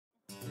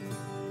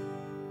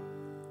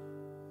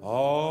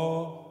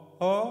Oh,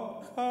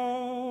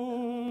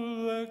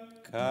 the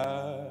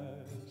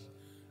cars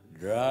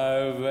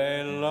drive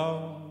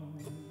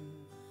along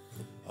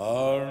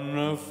on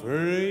the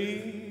freeway,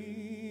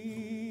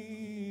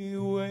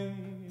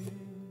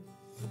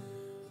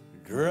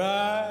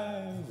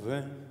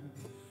 driving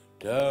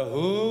to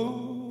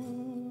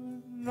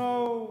who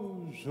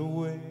knows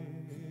where.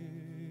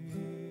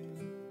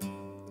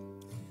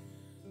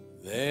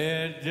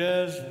 They're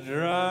just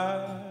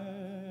driving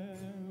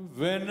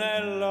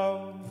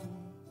along,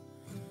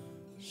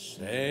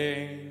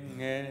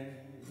 singing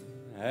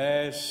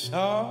a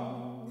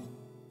song,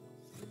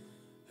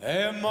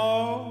 a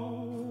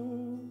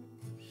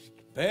most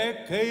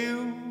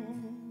peculiar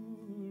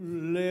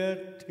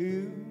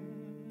tune.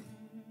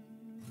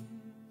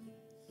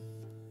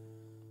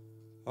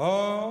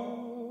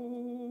 Oh,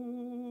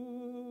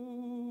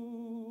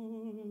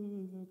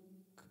 the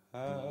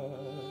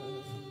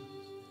cars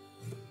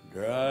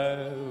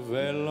drive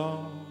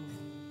along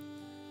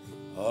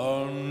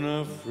on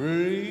the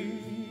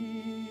freeway,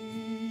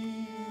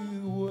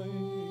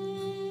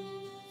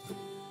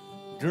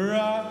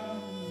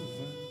 driving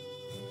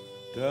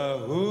to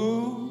who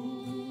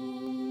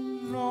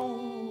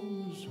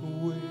knows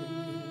where.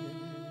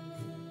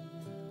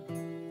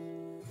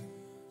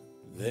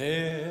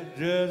 They're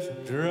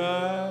just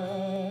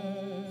driving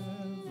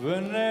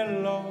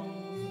along,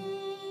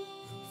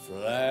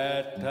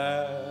 flat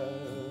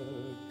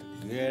out,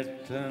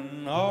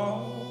 getting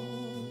on.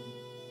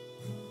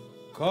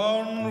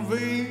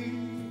 Convenience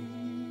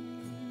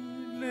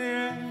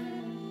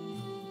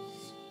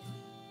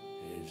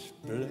is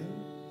bliss.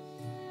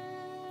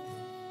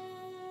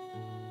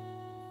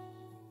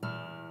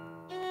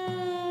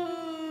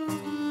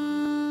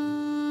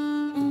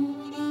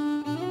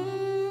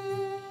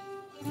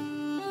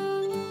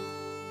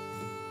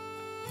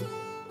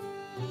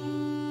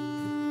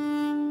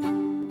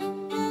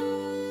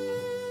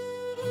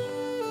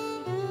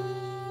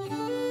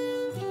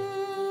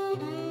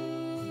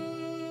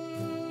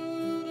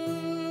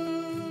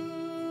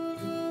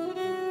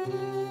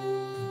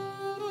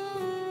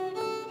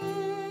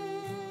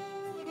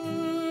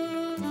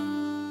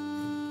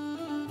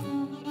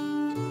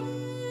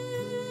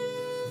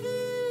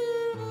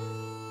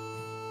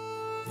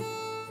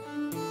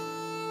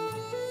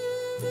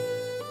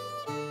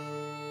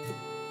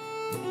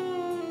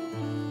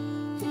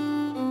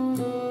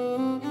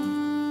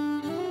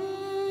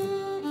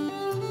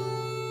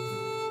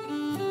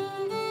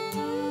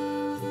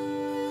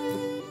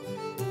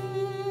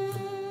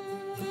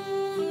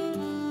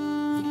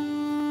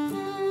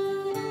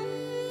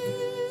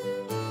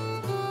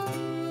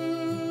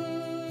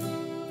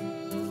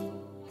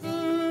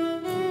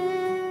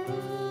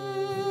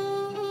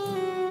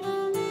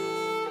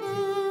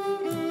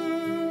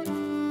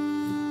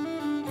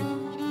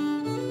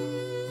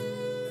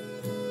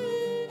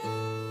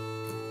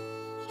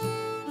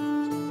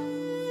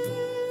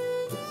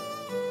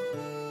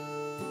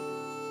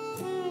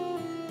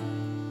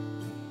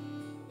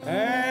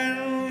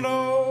 And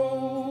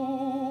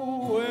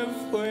oh,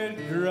 if we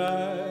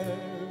drive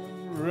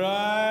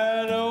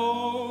right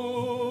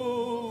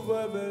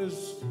over the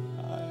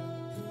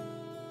side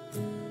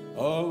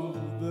of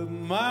the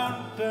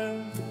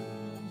mountains,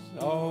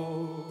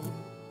 all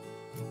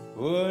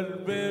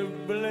would be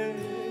bliss.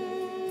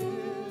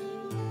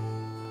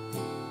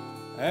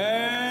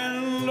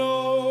 And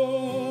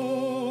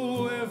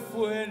oh, if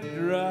we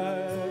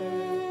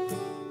drive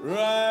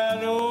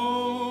right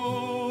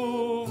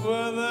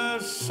over the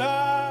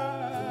side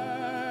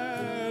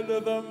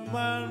of the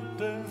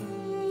mountains,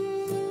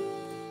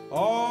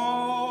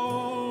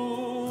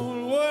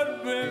 all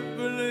would be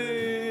bliss.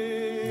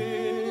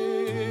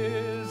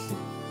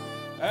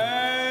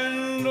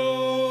 And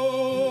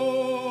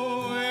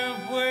oh,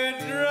 if we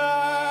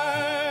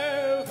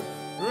drive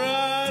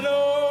right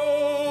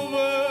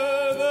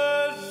over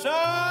the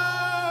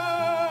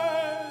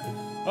side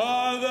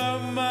of the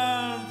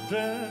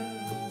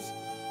mountains,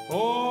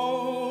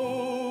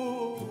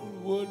 all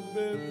would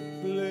be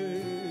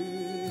bliss.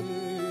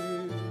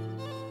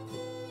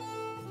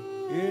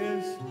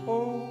 Yes,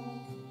 oh,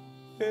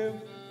 if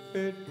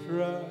it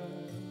drive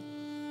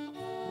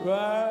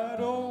right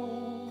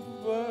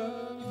over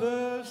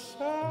the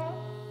side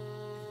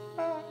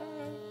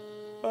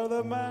of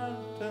the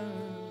mountain,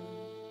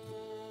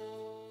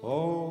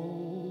 all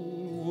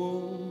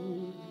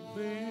would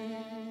be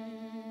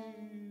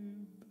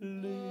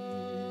bliss.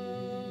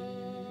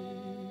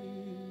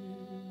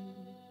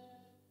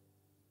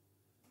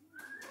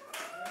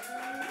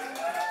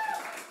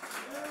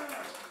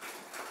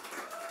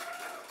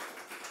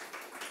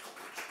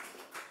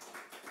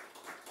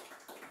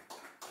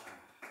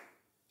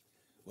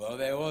 Well,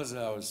 there was,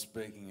 I was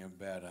speaking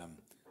about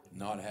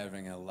not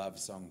having a love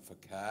song for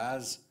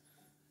cars,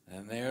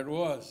 and there it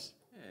was.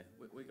 Yeah,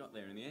 we got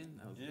there in the end.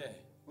 Yeah,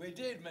 we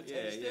did,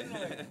 Matiss, didn't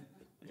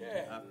we?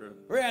 Yeah. After a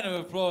Round of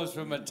applause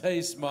for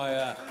Matiss,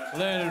 my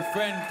learned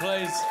friend,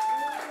 please.